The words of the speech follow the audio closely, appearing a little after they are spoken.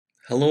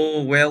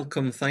Hello,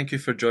 welcome. Thank you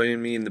for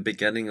joining me in the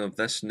beginning of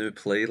this new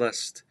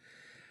playlist.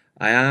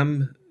 I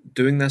am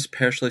doing this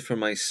personally for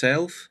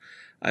myself.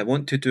 I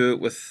want to do it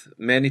with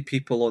many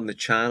people on the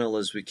channel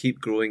as we keep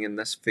growing in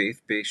this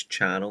faith-based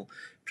channel,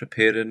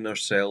 preparing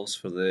ourselves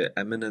for the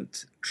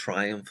imminent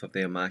triumph of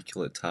the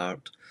Immaculate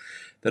Heart.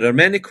 There are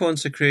many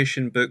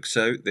consecration books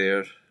out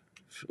there,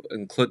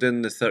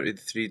 including the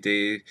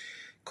 33-day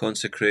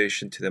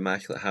consecration to the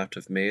Immaculate Heart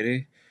of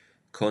Mary,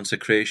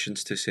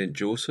 consecrations to St.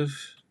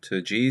 Joseph, to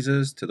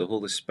Jesus, to the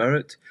Holy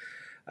Spirit.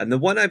 And the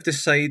one I've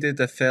decided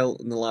I felt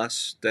in the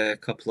last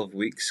couple of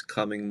weeks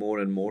coming more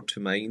and more to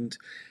mind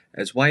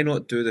is why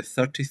not do the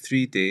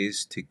 33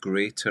 days to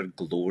greater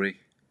glory?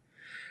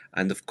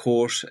 And of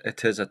course,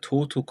 it is a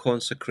total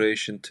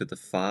consecration to the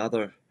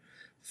Father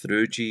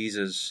through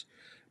Jesus,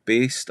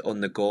 based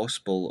on the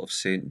Gospel of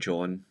St.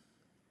 John.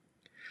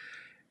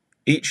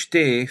 Each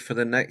day for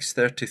the next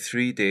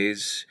 33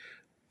 days,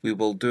 we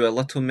will do a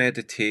little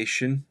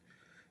meditation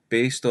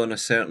based on a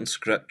certain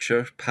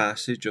scripture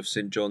passage of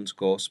St. John's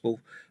Gospel,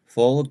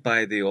 followed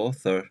by the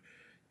author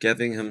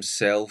giving us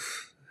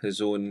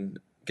his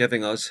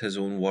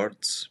own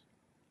words,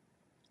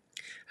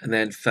 and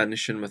then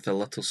finishing with a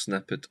little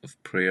snippet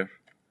of prayer.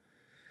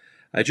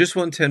 I just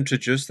want to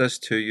introduce this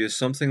to you as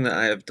something that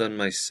I have done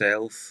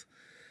myself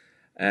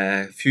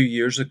a few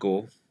years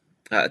ago,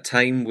 at a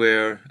time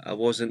where I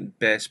wasn't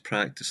best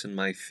practicing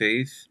my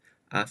faith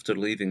after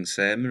leaving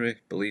seminary,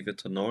 believe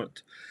it or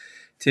not,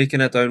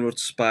 taking a downward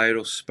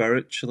spiral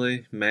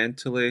spiritually,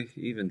 mentally,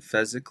 even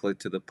physically,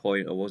 to the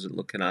point I wasn't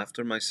looking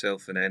after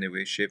myself in any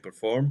way, shape or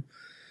form.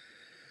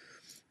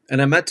 And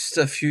amidst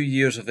a few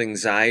years of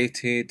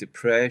anxiety,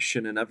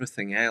 depression and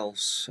everything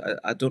else,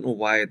 I don't know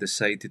why I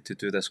decided to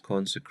do this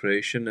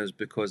consecration, is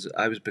because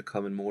I was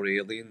becoming more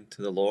alien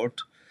to the Lord.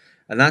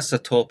 And that's a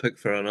topic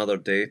for another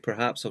day.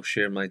 Perhaps I'll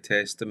share my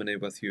testimony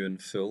with you in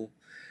full.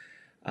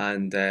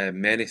 And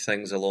many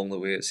things along the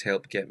way it's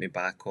helped get me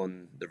back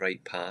on the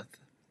right path.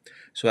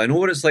 So I know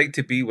what it's like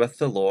to be with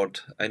the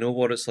Lord. I know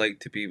what it's like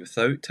to be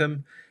without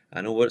Him.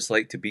 I know what it's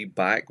like to be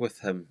back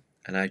with Him.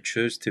 And I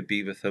choose to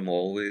be with Him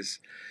always.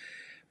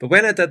 But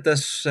when I did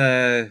this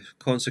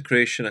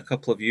consecration a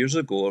couple of years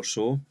ago or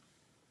so,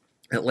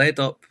 it led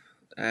up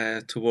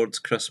towards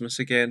Christmas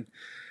again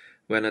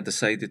when I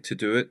decided to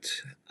do it.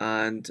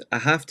 And I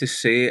have to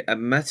say,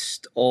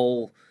 amidst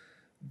all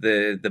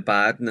the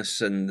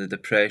badness and the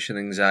depression,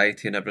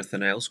 anxiety and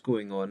everything else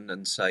going on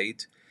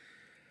inside,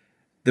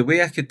 the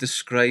way I could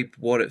describe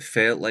what it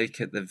felt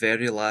like at the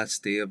very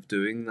last day of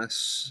doing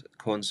this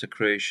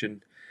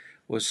consecration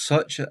was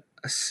such a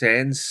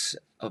sense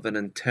of an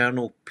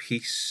internal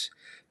peace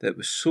that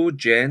was so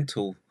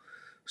gentle,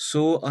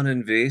 so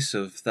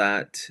uninvasive,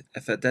 that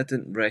if I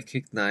didn't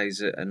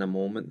recognise it in a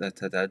moment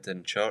that I did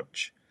in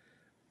church,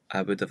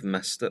 I would have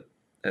missed it.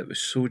 It was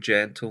so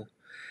gentle.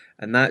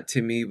 And that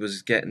to me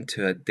was getting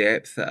to a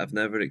depth that I've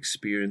never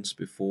experienced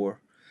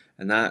before.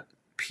 And that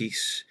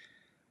peace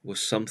was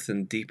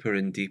something deeper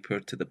and deeper,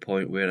 to the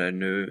point where I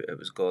knew it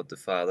was God the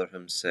Father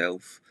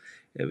Himself.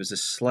 It was the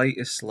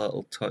slightest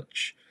little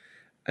touch.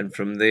 And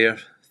from there,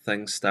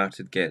 things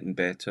started getting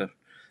better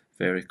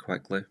very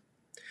quickly.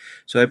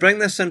 So I bring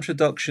this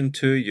introduction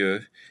to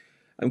you.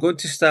 I'm going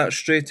to start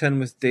straight in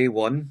with day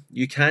one.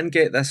 You can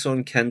get this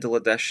on Kindle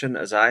edition,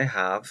 as I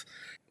have.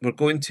 We're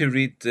going to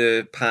read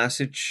the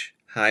passage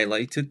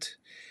highlighted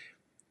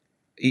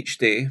each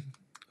day,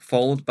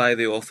 followed by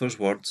the author's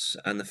words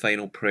and the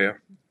final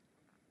prayer.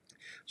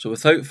 So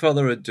without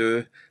further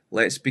ado,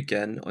 let's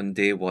begin on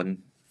day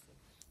one.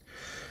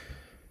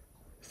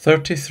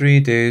 33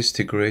 days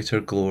to greater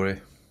glory.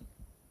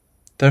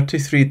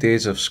 33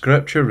 days of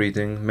scripture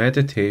reading,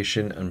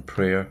 meditation and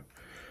prayer.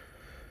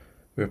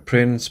 We're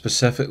praying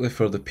specifically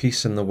for the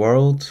peace in the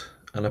world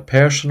and a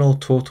personal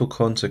total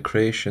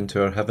consecration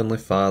to our Heavenly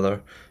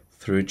Father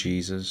through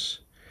Jesus.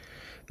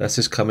 This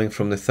is coming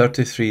from the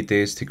 33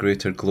 Days to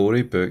Greater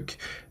Glory book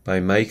by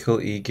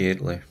Michael E.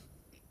 Gately.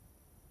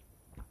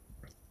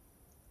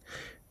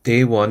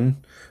 Day 1,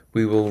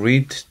 we will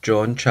read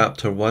John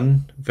chapter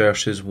 1,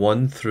 verses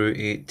 1 through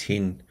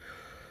 18.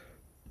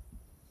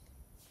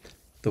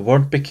 The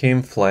Word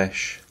became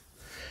flesh.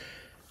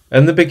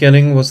 In the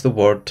beginning was the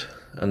Word,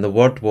 and the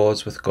Word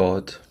was with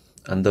God,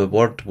 and the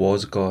Word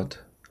was God.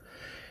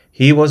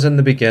 He was in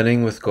the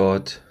beginning with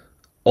God.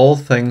 All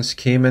things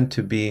came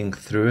into being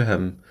through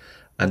Him,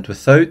 and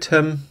without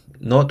Him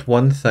not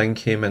one thing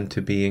came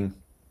into being.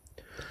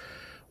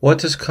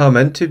 What has come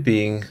into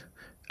being,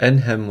 in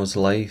Him was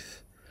life,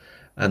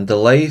 and the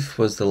life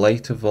was the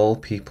light of all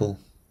people.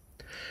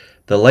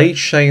 The light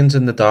shines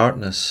in the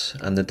darkness,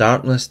 and the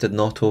darkness did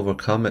not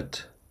overcome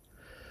it.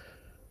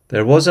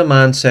 There was a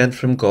man sent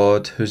from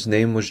God, whose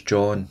name was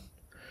John.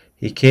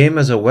 He came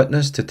as a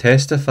witness to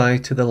testify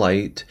to the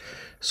light,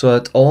 so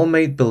that all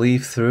might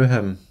believe through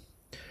him.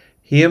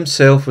 He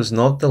himself was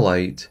not the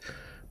light,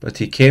 but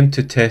he came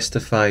to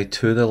testify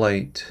to the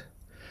light.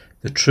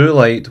 The true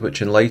light,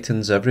 which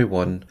enlightens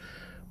everyone,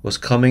 was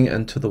coming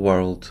into the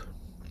world.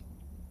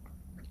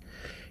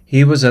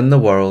 He was in the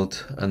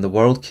world, and the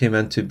world came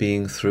into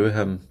being through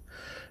him,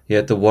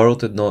 yet the world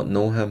did not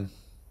know him.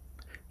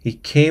 He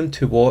came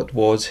to what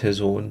was his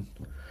own,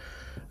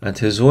 and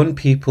his own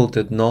people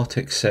did not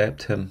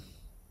accept him.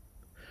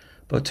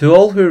 But to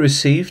all who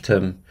received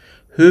him,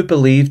 who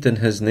believed in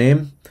his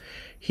name,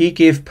 he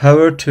gave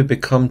power to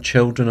become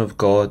children of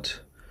God,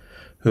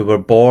 who were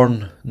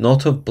born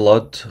not of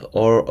blood,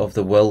 or of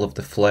the will of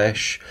the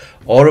flesh,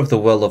 or of the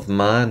will of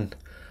man,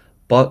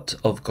 but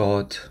of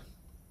God.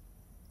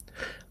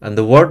 And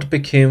the Word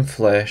became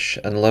flesh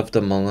and lived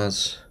among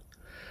us,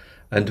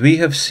 and we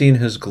have seen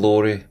his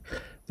glory,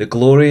 the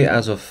glory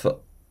as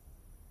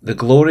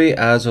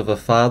of a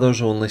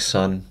Father's only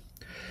Son,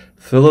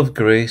 full of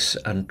grace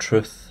and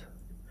truth.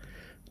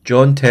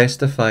 John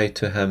testified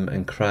to him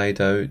and cried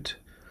out,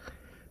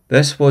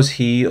 "This was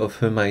he of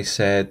whom I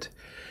said,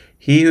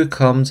 'He who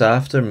comes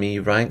after me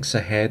ranks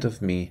ahead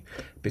of me,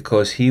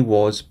 because he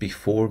was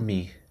before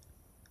me.'"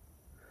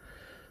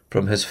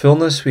 From his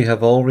fullness we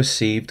have all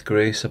received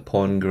grace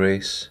upon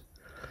grace.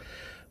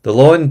 The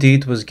law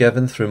indeed was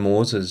given through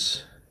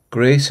Moses.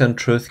 Grace and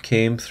truth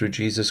came through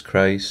Jesus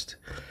Christ.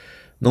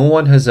 No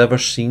one has ever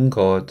seen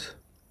God.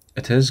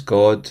 It is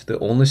God, the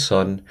only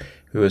Son,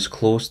 who is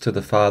close to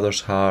the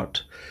Father's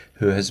heart,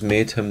 who has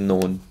made him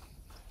known.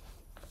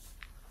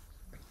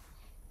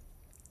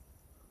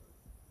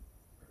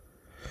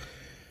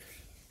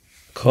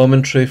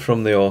 Commentary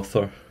from the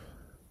author.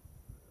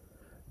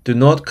 Do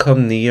not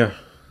come near.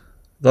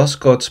 Thus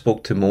God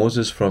spoke to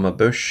Moses from a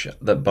bush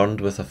that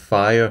burned with a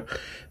fire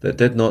that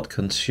did not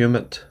consume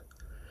it.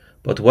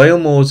 But while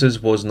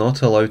Moses was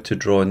not allowed to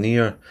draw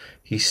near,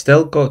 he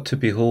still got to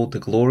behold the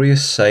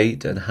glorious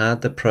sight and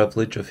had the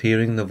privilege of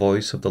hearing the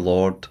voice of the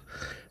Lord,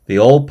 the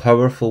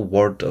all-powerful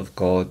Word of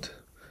God.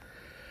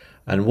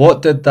 And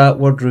what did that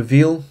Word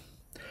reveal?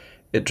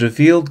 It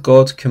revealed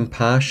God's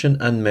compassion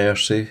and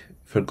mercy,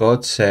 for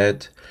God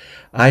said,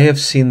 "I have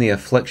seen the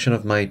affliction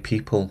of my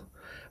people,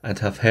 and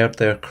have heard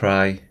their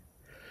cry.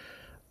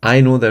 I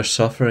know their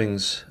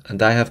sufferings,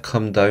 and I have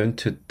come down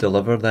to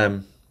deliver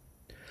them."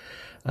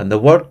 And the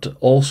Word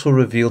also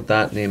revealed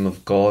that name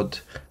of God,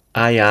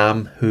 I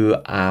am who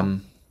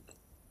am.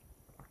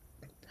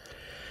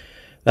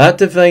 That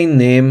divine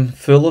name,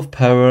 full of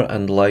power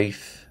and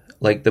life,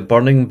 like the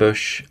burning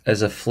bush,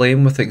 is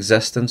aflame with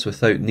existence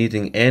without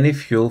needing any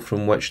fuel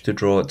from which to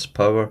draw its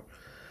power.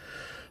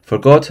 For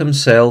God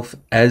himself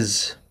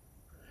is.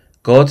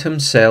 God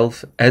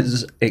himself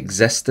is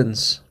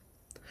existence.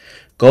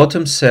 God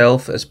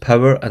himself is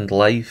power and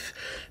life,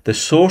 the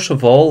source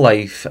of all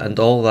life and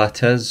all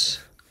that is.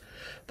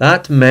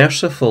 That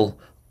merciful,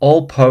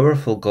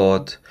 all-powerful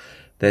God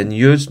then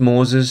used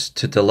Moses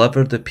to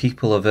deliver the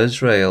people of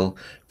Israel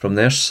from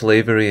their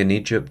slavery in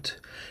Egypt,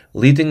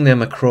 leading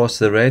them across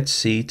the Red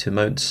Sea to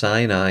Mount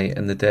Sinai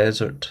in the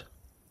desert.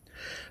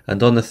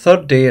 And on the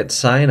third day at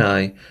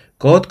Sinai,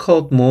 God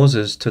called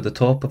Moses to the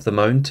top of the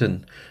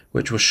mountain,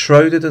 which was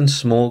shrouded in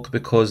smoke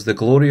because the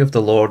glory of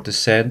the Lord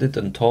descended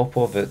on top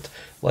of it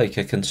like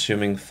a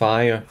consuming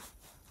fire.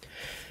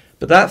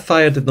 But that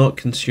fire did not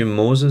consume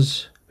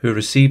Moses, who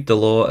received the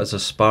law as a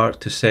spark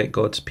to set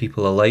God's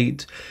people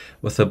alight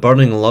with a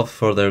burning love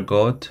for their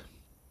God.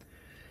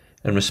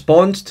 In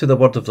response to the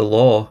word of the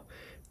law,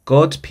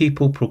 God's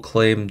people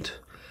proclaimed,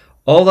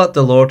 "All that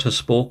the Lord has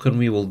spoken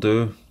we will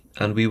do,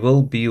 and we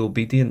will be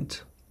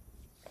obedient."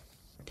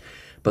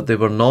 But they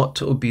were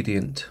not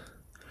obedient.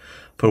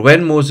 For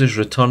when Moses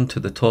returned to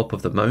the top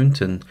of the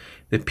mountain,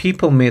 the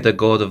people made a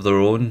god of their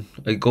own,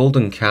 a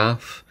golden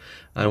calf,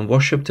 and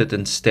worshipped it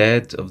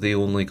instead of the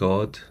only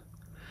God.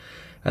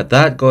 At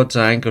that God's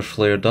anger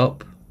flared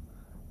up,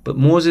 but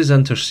Moses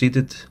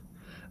interceded,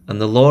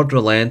 and the Lord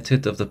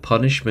relented of the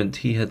punishment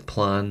he had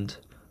planned.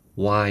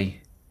 Why?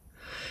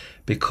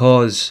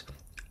 Because,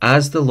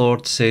 as the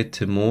Lord said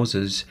to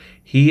Moses,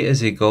 he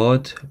is a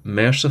God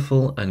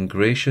merciful and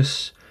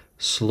gracious,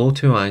 slow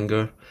to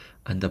anger,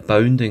 and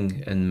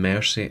abounding in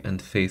mercy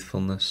and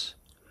faithfulness.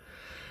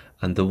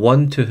 And the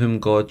one to whom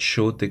God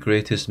showed the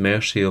greatest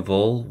mercy of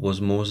all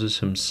was Moses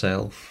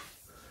himself.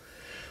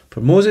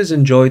 For Moses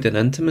enjoyed an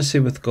intimacy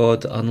with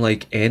God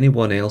unlike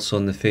anyone else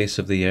on the face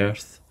of the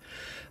earth.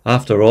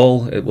 After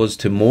all, it was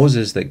to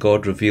Moses that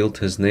God revealed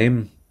his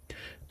name,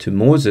 to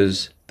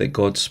Moses that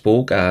God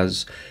spoke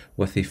as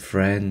with a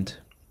friend,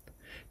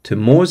 to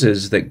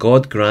Moses that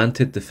God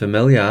granted the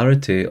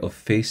familiarity of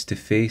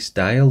face-to-face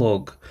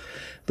dialogue,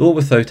 though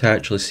without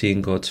actually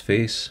seeing God's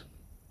face.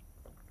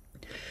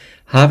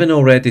 Having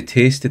already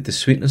tasted the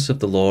sweetness of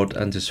the Lord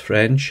and his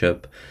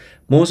friendship,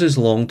 Moses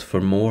longed for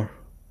more.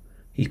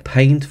 He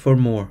pined for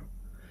more.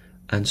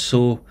 And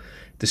so,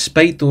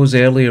 despite those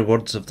earlier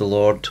words of the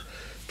Lord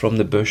from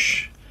the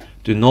bush,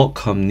 "Do not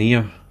come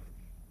near,"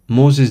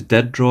 Moses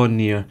did draw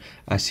near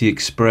as he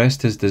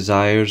expressed his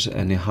desires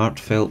in a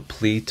heartfelt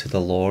plea to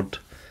the Lord.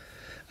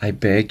 "I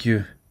beg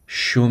you,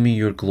 show me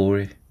your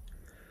glory."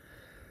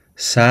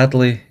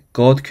 Sadly,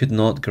 God could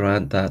not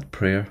grant that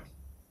prayer.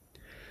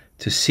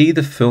 To see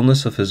the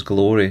fullness of his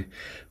glory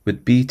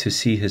would be to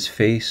see his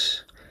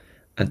face,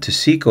 and to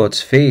see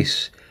God's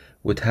face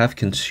would have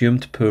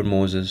consumed poor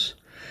Moses,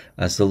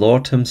 as the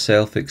Lord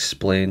himself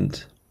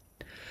explained.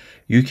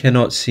 You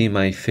cannot see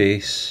my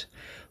face,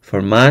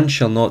 for man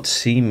shall not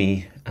see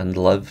me and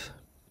live.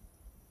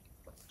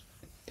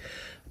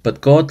 But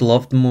God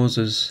loved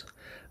Moses,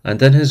 and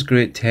in his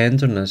great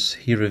tenderness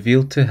he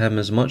revealed to him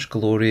as much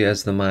glory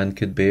as the man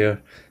could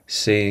bear,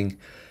 saying,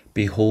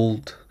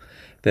 Behold,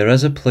 there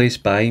is a place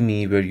by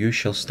me where you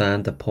shall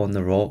stand upon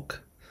the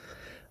rock.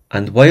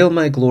 And while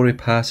my glory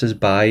passes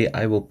by,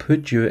 I will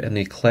put you in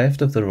a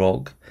cleft of the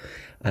rock,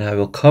 and I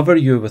will cover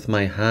you with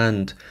my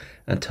hand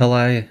until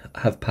I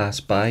have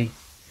passed by.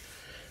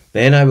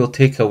 Then I will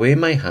take away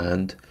my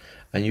hand,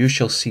 and you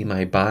shall see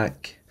my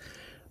back,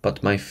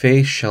 but my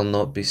face shall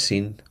not be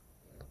seen.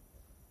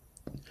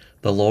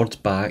 The Lord's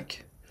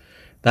back.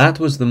 That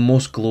was the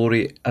most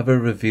glory ever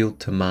revealed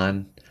to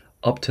man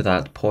up to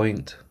that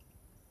point.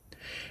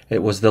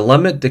 It was the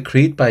limit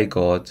decreed by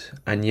God,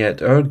 and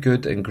yet our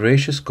good and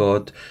gracious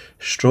God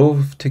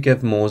strove to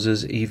give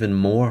Moses even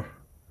more.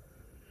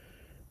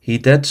 He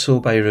did so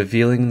by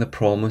revealing the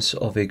promise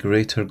of a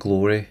greater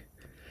glory.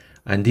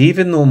 And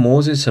even though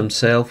Moses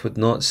himself would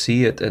not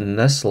see it in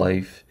this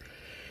life,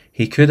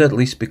 he could at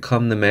least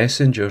become the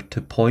messenger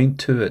to point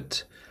to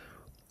it.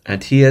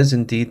 And he is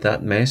indeed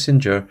that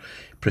messenger,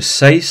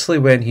 precisely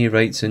when he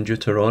writes in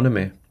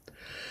Deuteronomy,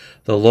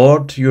 The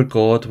Lord your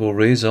God will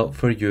raise up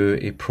for you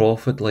a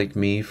prophet like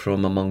me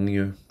from among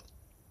you.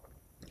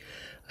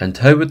 And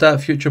how would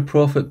that future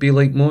prophet be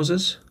like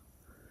Moses?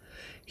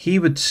 He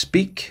would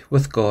speak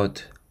with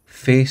God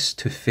face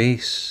to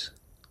face.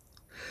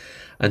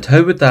 And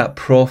how would that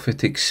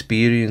prophet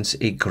experience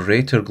a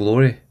greater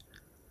glory?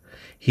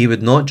 He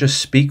would not just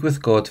speak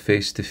with God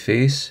face to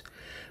face,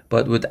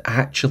 but would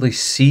actually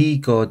see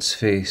God's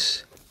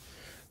face,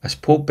 as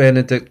Pope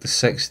Benedict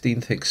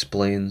XVI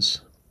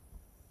explains.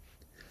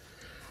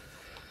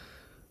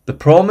 The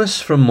promise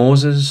from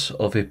Moses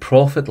of a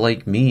prophet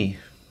like me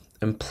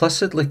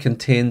implicitly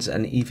contains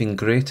an even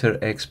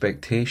greater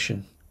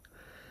expectation,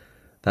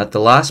 that the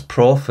last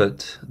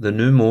prophet, the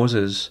new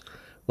Moses,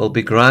 will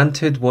be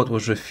granted what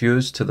was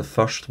refused to the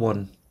first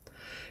one,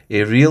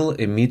 a real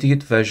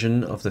immediate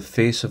vision of the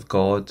face of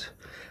God,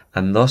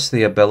 and thus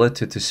the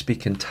ability to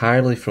speak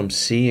entirely from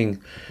seeing,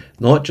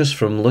 not just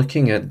from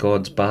looking at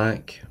God's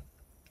back.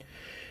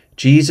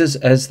 Jesus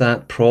is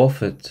that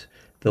prophet,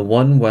 the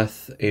one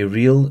with a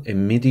real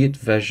immediate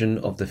vision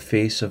of the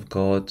face of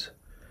God.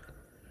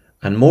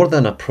 And more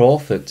than a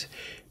prophet,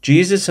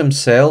 Jesus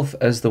himself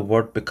is the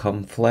Word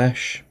become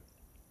flesh,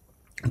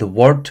 the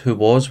Word who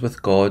was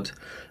with God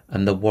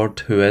and the Word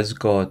who is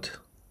God.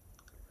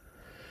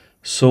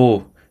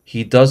 So,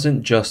 he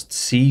doesn't just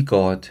see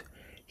God,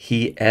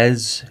 he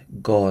is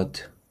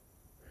God.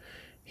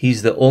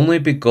 He's the only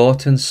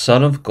begotten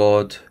Son of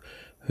God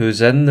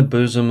who's in the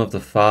bosom of the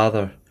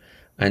Father,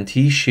 and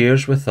he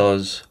shares with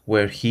us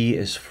where he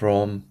is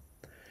from,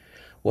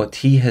 what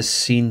he has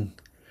seen,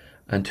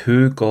 and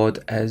who God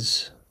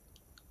is.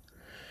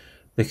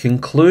 The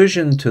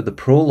conclusion to the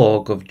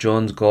prologue of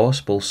John's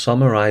Gospel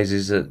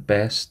summarizes it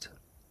best.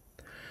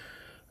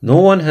 No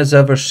one has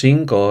ever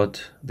seen God,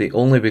 the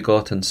only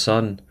begotten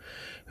Son,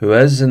 who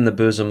is in the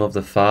bosom of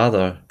the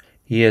Father.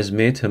 He has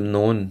made him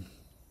known.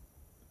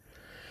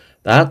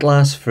 That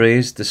last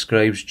phrase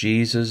describes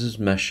Jesus'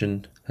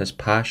 mission, his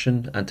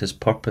passion, and his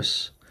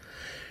purpose.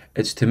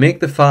 It's to make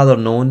the Father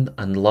known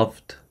and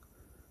loved,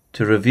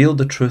 to reveal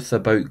the truth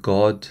about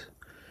God,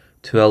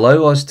 to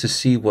allow us to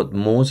see what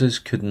Moses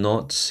could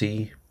not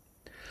see.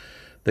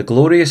 The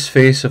glorious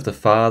face of the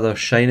Father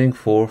shining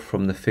forth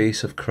from the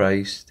face of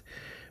Christ,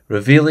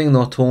 revealing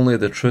not only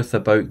the truth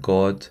about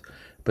God,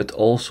 but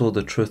also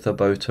the truth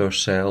about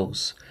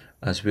ourselves,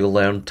 as we'll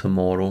learn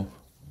tomorrow.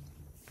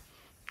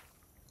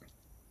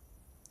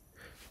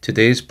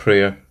 Today's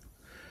prayer.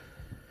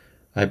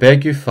 I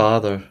beg you,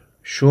 Father,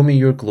 show me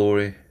your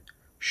glory,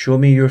 show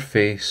me your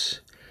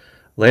face,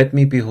 let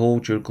me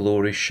behold your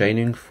glory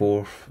shining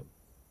forth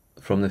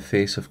from the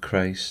face of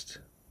Christ.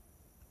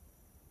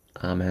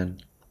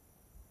 Amen.